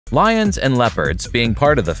Lions and leopards, being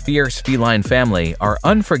part of the fierce feline family, are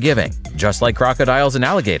unforgiving, just like crocodiles and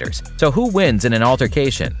alligators. So who wins in an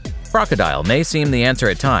altercation? Crocodile may seem the answer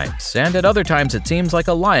at times, and at other times it seems like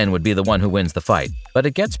a lion would be the one who wins the fight, but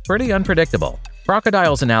it gets pretty unpredictable.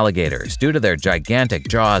 Crocodiles and alligators, due to their gigantic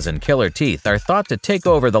jaws and killer teeth, are thought to take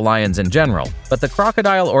over the lions in general, but the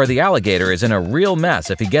crocodile or the alligator is in a real mess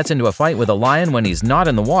if he gets into a fight with a lion when he's not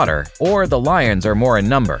in the water, or the lions are more in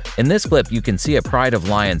number. In this clip, you can see a pride of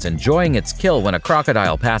lions enjoying its kill when a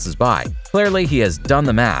crocodile passes by. Clearly, he has done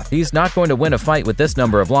the math. He's not going to win a fight with this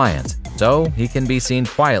number of lions, so he can be seen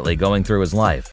quietly going through his life.